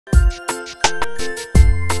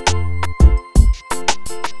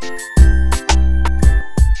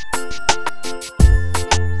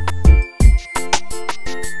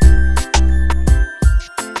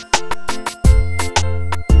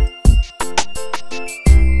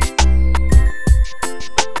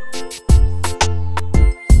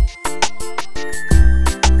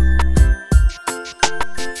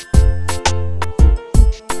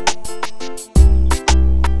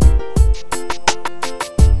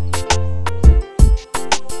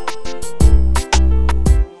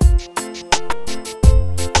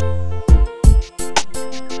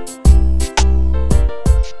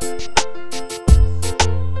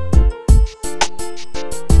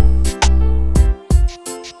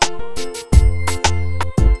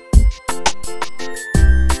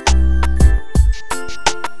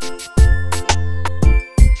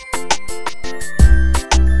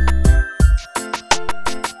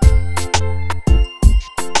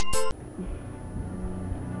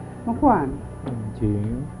Mukwano. Nti.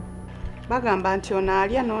 Bagamba nti ono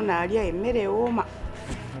alya n'ono alya emmere ewooma.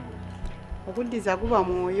 Okuddiza guba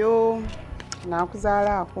mwoyo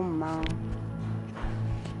n'akuzaalaako mma.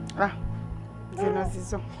 Zino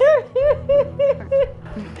zizo.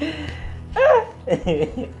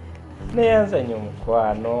 Neyanzanya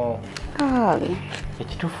omukwano. Kale.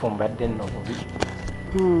 Ekituufu mbadde nno bubi.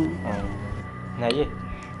 Naye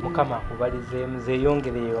Mukama akubalizeemu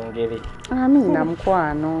zeeyongere. Amiina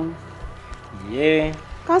mukwano. Ye.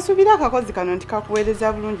 Kansuubira akakozi kano nti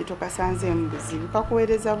kakuweereza bulungi tokasanzeemu buzibu.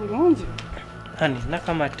 Kakuweereza bulungi. Ani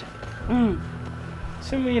nakamata.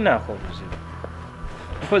 Simuyinaako obuzibu.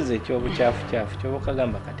 Mpoze ekyobukyafu kyoba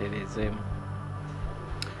okagamba katereezeemu.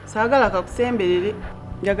 Saagala kakusemberere.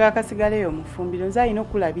 Njagala kasigaleyo omufumbiro. Nze alina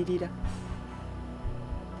okulabirira.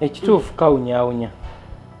 Ekituufu kawunyaawunya.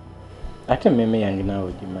 Ate mmemme yange naawe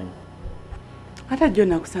ogimanyi. Ate jjo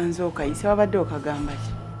nakusanze okayise wabadde okagamba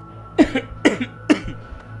ki?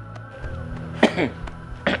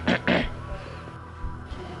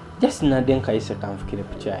 Just nadde nkayise kanfukire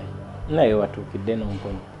ku kyayi. Naye watuukidde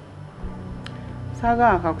n'omponya.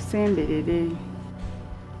 Saagala kakusemberere.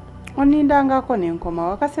 Onindangako n'enkoma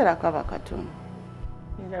wakaseera kaba katono.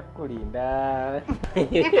 Nja kukulinda.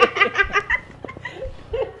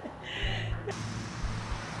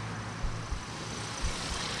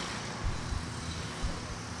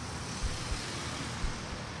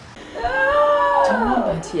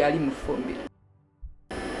 Tamwamba nti yali mufumbiro.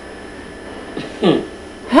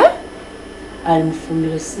 Ali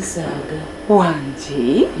mufumbiro sisaaga.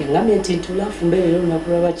 Wanje? Yangambye nti ntulafumbe leero lunaku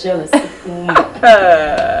lw'abakyala sifumba.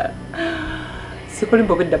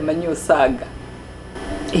 Sikulimba obwedda mmanyi osaaga.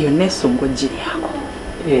 Eyo neesongo giri yako.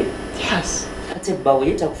 Yes. Ate bbawe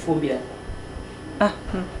yetakufumbira.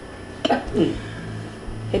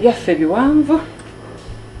 Ebyaffe biwanvu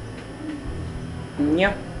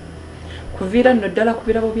nnyo. Kuviira nno ddala ku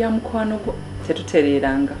birabo bya mukwano gwo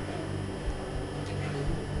tetutereeranga.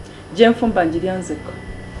 Gye nfumba njirya nzekka.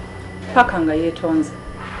 Paka nga yeetonze.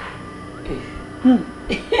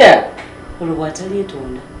 Olwo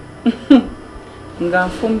bw'atalyetonda. Nga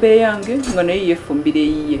nfumba eyange nga naye yeefumbira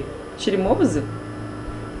eyiye. Kirimu obuzibu?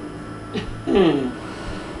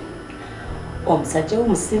 Omusajja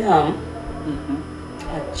w'omusiraamu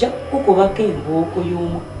ajja kukubako embooko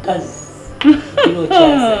y'omukazi. Kino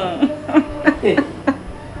kyaza.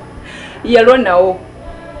 Yalonawo.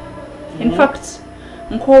 In fact,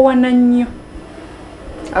 nkoowana nnyo.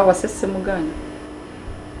 Awase Ssemuganda.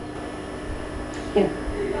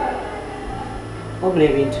 Wabula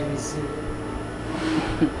ebintu bizibu.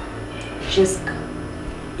 Jessica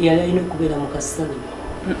yali alina okubeera mu kasana.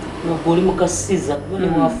 Nobwo oli mu kasiza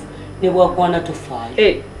kuba ne bwakwana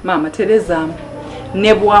tofaayo. Maama terezaamu.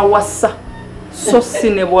 Ne bwawasa. So si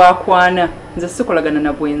ne bwakwana. Nze sikolagana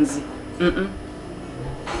na bwenzi.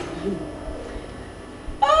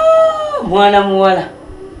 Mwana muwala.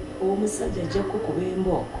 Omusajja ajja kukuba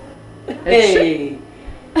embooko.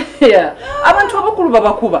 Abantu abakulu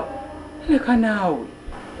babakuba. Leka naawe.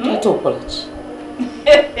 Ate okola ki?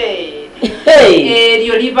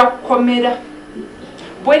 Eryo libakomera.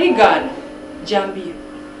 Bwe ligaana jambiyo.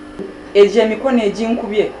 Egyo emikono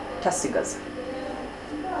eginkubye tasigaza.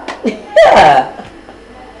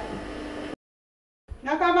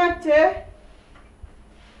 Nakamate.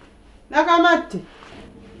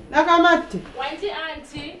 Wanji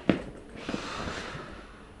auntie.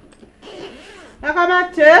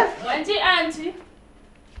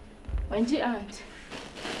 Wanji auntie.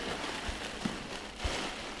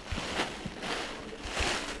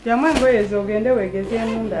 Jamu engoye zogende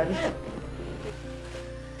wegezeemu ndabi.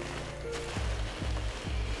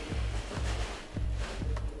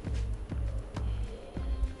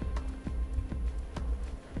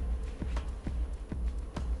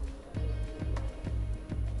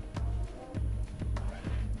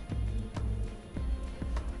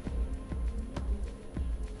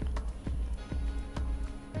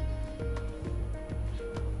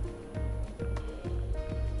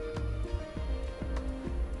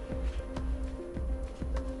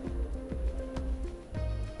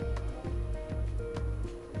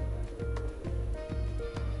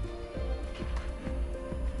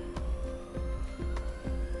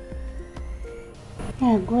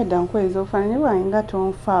 Gweda nkweza ofananye bwange nga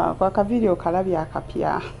tonfa kwa kavidiyo kalabye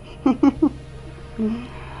akapya.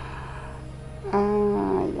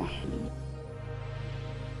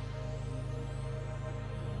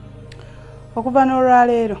 Okuva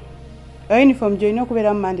n'olwaleero uniform gy'olina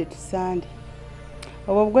okubeera mu Monday to Sunday.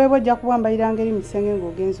 Obwo obugoye bw'ojja kubwambaliranga eri mu kisenge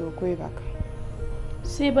ng'ogenza okwebaka.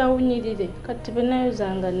 Sibawunyirire kati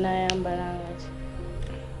benayozanga nayambalanga ki.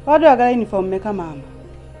 Wadde oyagala uniform meka maama?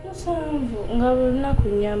 7 nga buli lunaku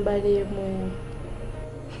nnyambala emu.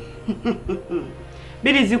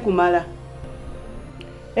 Biri zikumala.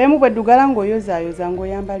 Emu bwe ddugala ng'oyozaayoza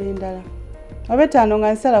ng'oyambala endala. Oba 5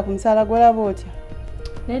 nga nsala ku musaala gw'olaba otya.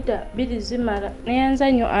 Nedda 2 zimala.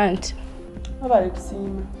 Neyanza nnyo anti. Obale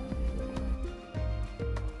kusiima.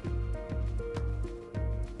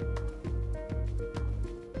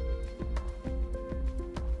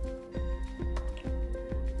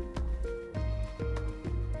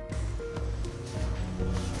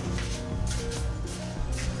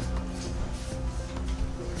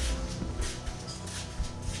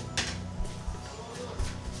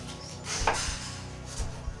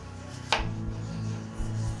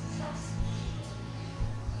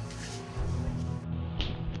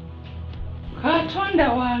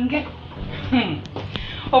 Katonda wange.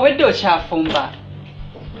 Obwedde okyafumba.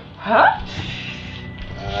 Ha?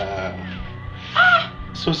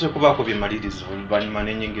 Sose kubaako byemaliriza oluvannyuma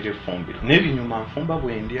n'ennyingira effumbiro n'ebinyuma nfumba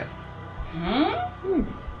bwendya.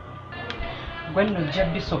 Gwe nno ojja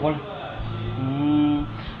bisobola.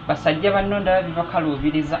 Basajja banno ndaba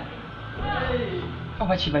bibakaluubiriza.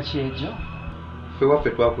 Oba kiba kyejo? Ffe waffe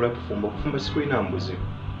twakula tufumba okufumba sikulina mbuzi.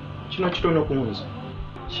 Kino kitono ku nze.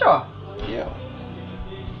 Sure. Yeah.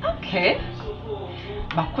 Okay.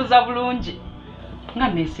 Bakuza bulungi. Nga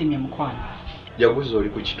neesiimye mukwano. Jaguza oli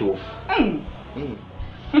ku kituufu.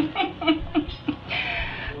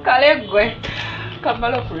 Kale gwe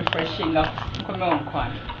kamala okurefreshinga nkomewo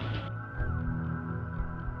mukwano.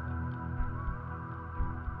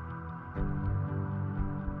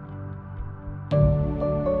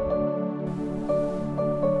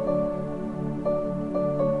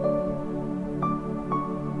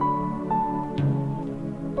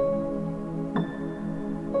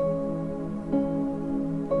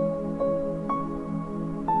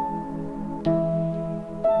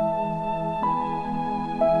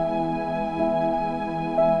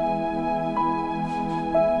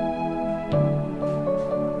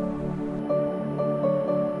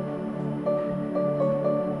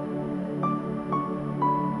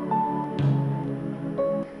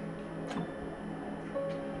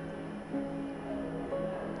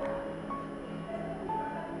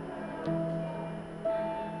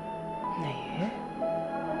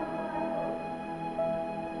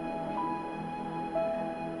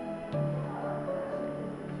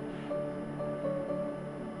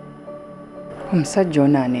 Omusajja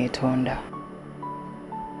ono aneetonda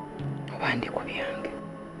oba ndi ku byange.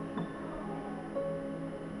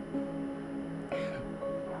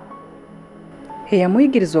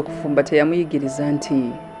 Eyamuyigiriza okufumba teyamuyigiriza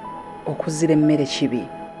nti okuzira emmere kibi.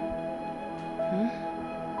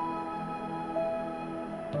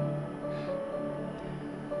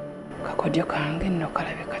 Kakodyo kange nno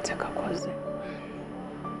kalabika tekakoze.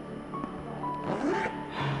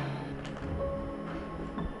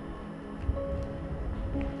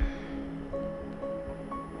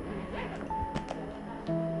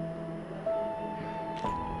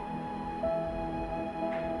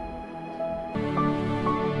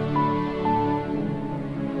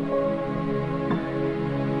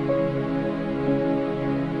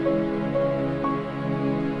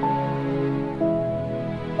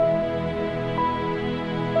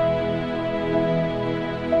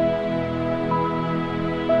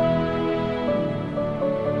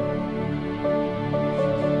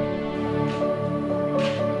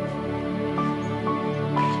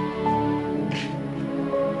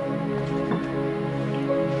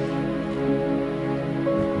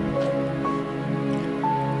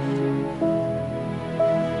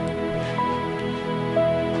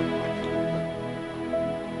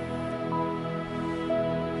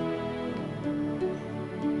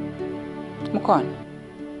 Mukwano,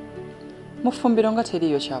 mufumbiro nga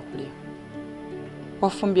teriyo kyakulya.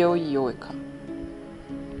 Wafumbyewo yiyo weka.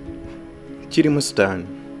 Kiri mu sitaani.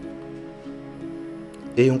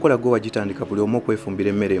 Eyo nkola gwe wagitandika buli omu okwefumbira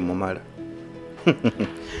emmere emumala.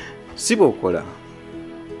 Si bw'okola.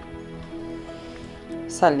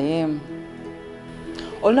 Salim,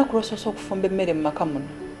 olunaku lw'osoosa okufumba emmere mu maka muno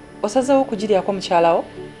osazeewo okugiryako mukyalawo?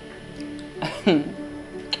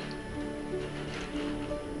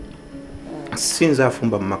 Sinza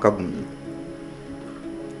afumba mu maka guno.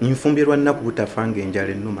 Nfumbirwa nnaku butafa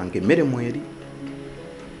ng'enjala ennuma ng'emmere mweri.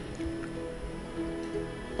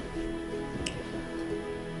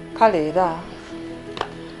 Kale era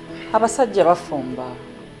abasajja bafumba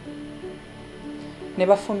ne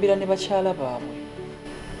bafumbira ne bakyala baabwe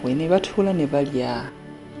we ne batuula ne balya.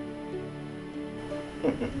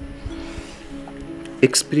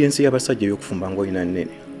 Experience y'abasajja y'okufumba ng'olina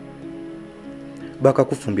nnene.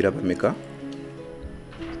 Bakakufumbira bameka?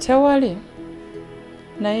 Tewali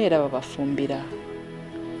naye era babafumbira.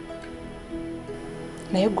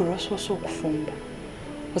 Naye gwe lw'osoose okufumba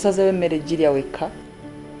osazeewo emmere girya wekka.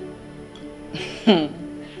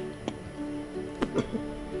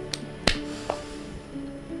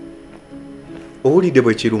 Owulidde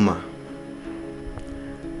bwe kiruma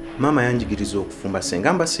maama yanjigiriza okufumba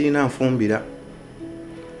senga mba sirina nfumbira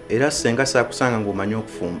era senga saakusanga ng'omanyi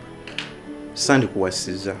okufumba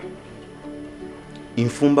sandikuwasiza.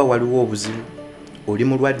 Nfumba waliwo obuzibu, oli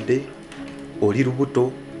mulwadde, oli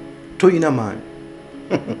lubuto, toyina maanyi.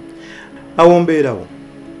 Awo mbeerawo.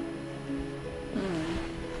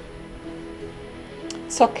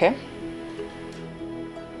 It's okay.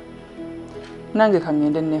 Nange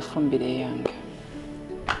kangende nefumbira eyange.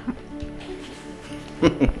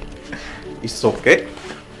 It's okay.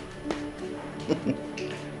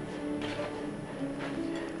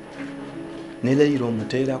 Ne leero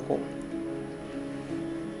omuteerako.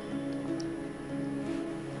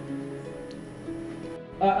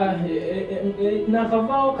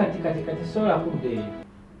 Nakavaawo kati sola kuddeeyo.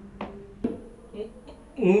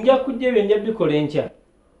 Nja kujja ebyo nja bikola enkya.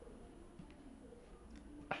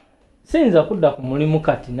 Siyinza kudda ku mulimu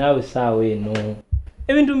kati naawe saawa eno.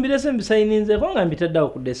 Ebintu mbirese mbisayininzeeko nga mbitaddeawo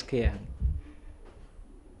ku desike yange.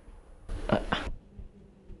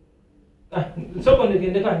 Soko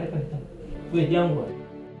ndeka. Gwe jangwa.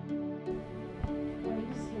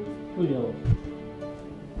 Tulyawo.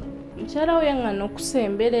 Mukyala we yaŋŋana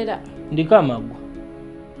okusemberera. Ndiko amagwa.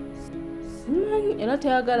 Simanyi era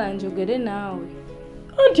teyagala njogere naawe.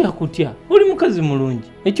 Anti akutya, oli mukazi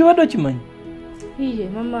mulungi. Ekibadde okimanyi? Iye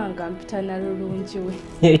mama nga mpita na lulungi we.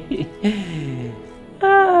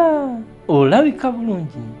 Olabika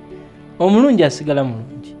bulungi. Omulungi asigala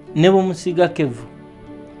mulungi. Ne bw'omusiga kevu.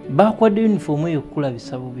 Bakwadde uniform eyo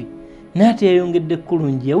kulabisa bubi. N'ate yayongedde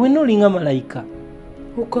kulungi yawe n'olinga malayika.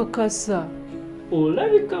 Okakasa.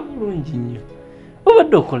 Olabika bulungi nnyo.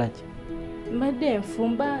 Obadde okola ki? Mbadde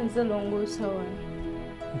nfumba nze longoosa wano.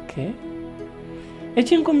 Okay.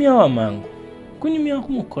 Ekinkomyawo amangu kunyumyako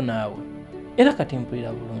muko naawe era kati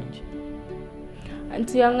mpulira bulungi.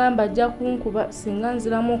 Anti yaŋŋamba ajja kunkuba singa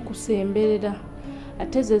nziramu okusemberera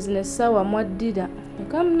ate ze zino essaawa mwaddira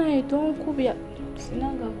ekamu naye tonkubya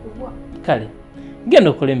sinanga kubwa. Kale genda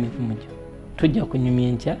okola emirimu gyo tujja kunyumya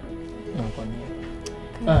enkya nkomyewo.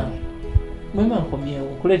 Mama nkomyewo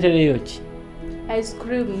kuletereyo ki? Ice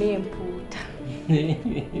cream n'empuuta.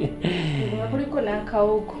 Kuliko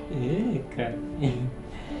n'akawogo.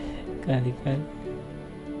 Kale.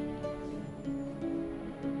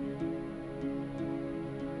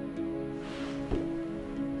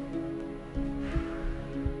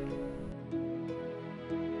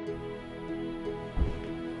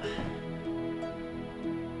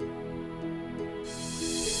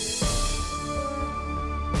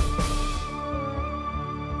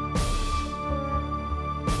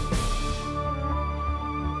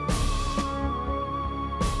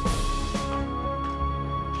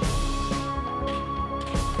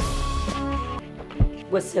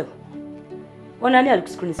 Gwe ssebo, onani ali ku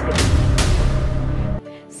screen spec?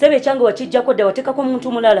 Ssebo ekyange wakijjako dda wateekako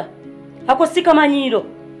omuntu mulala. Ako si kamanyiiro.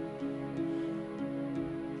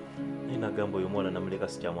 Nagamba oyo omwana namuleka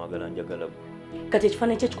sikyamwagala njagala gwe. Kati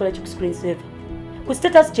ekifaananyi kye kikola ki ku screen saver? Ku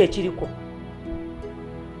status kye kiriko.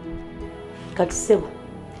 Kati ssebo,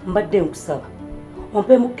 mbadde nkusaba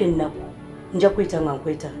ompeemuko ennaku nja kuyita nga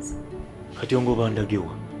nkwetaaza. Kati ongoba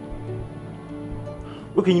ndagewa.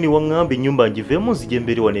 Lukenyini waŋŋamba ennyumba ngiveemu nzija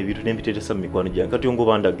embeere wano ebintu n'embiteetesa mu mikwano gyange kati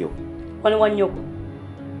ongoba ndagewa. Wano wa nnyoko.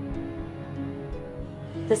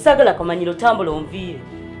 Tesaagala kamanyiro tambula onviire.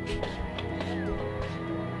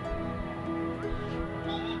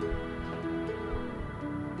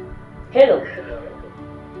 Hello.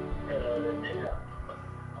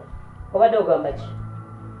 Obadde ogamba ki?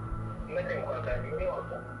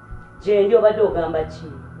 Gye ndi obadde ogamba ki?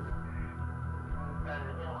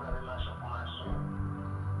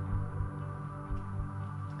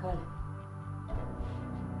 Kale.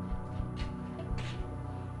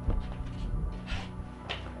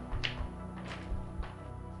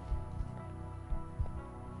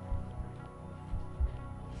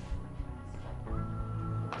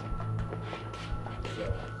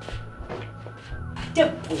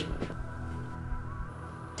 Tepu.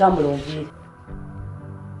 Tambula onviire.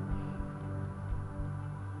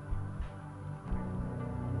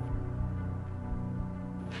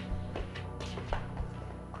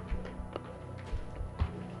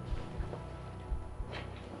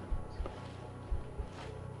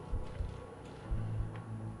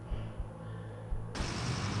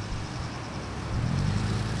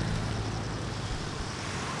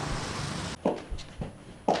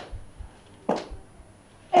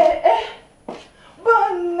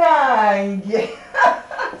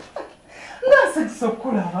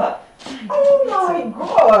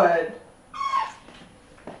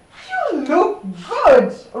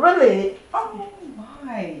 Really? Oh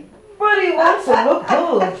my. But you also look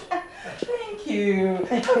good. Thank you.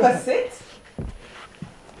 Have a seat.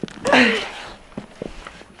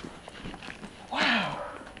 Wow.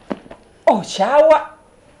 Oh, shower.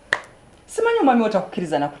 Simanyi omwami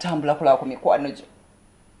otakukkiriza na kutambula kulaba ku mikwano gyo.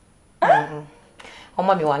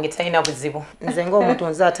 Omwami wange talina buzibu. Nze ng'omuntu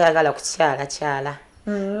nze atayagala kukyala.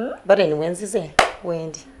 But anyway, nzize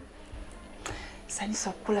wendi. Sanyusa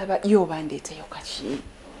okulaba yo bandeeteyo kaki.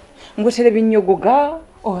 Ngotere binnyogoga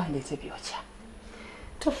oba ndeete byokya.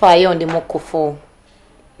 Tufaayo ndi mukufu.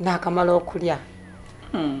 Naakamala okulya.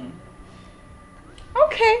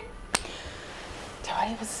 Okay.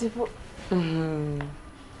 Tewali buzibu.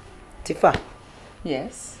 Tifa.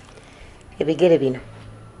 Yes. Ebigere bino.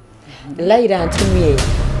 Laira ntumye.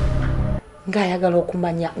 Ng'ayagala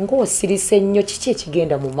okumanya ng'osirise nnyo kiki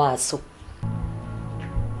ekigenda mu maaso.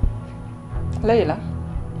 Laila.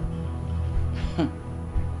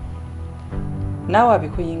 Naawe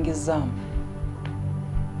abikuyingizaamu.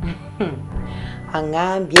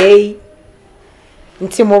 Aŋŋambye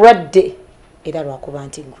nti mulwadde era lwakuba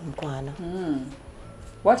nti gwe mukwano.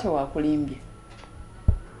 Wate waakulimbye.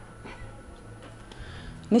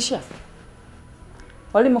 Nisha.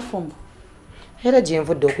 Wali mufumbo. Era gye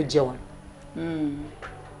nvudde okujja wano.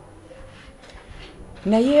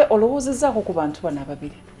 Naye olowoozezaako ku bantu bano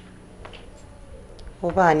ababiri.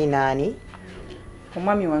 Oba ani naani?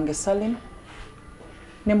 Omwami wange Salim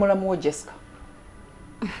ne mulamu wo Jessica.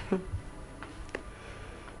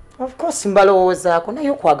 Of course mbalowoozaako naye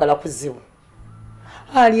okwagala kuzibu.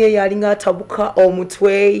 Ali eyo alinga atabuka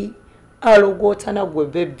omutwe alogoota naggwe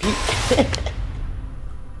bebbi.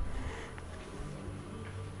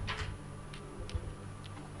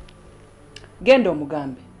 Genda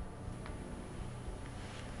omugambe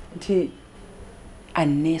nti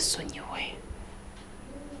anneesonyiwe.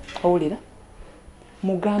 Owulira?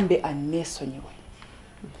 Mugambe anneesonyiwe.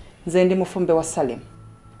 Nze ndi mufumbe wa Salem.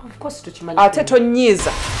 Of course tukimanyi. Ate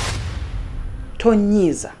tonyiiza.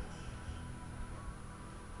 Tonyiiza.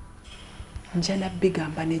 Nja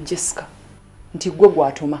nabbigamba ne Jessica nti gwe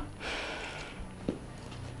gwatuma.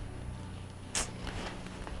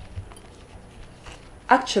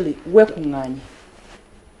 Actually, weekuŋŋaanye.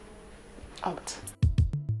 Out.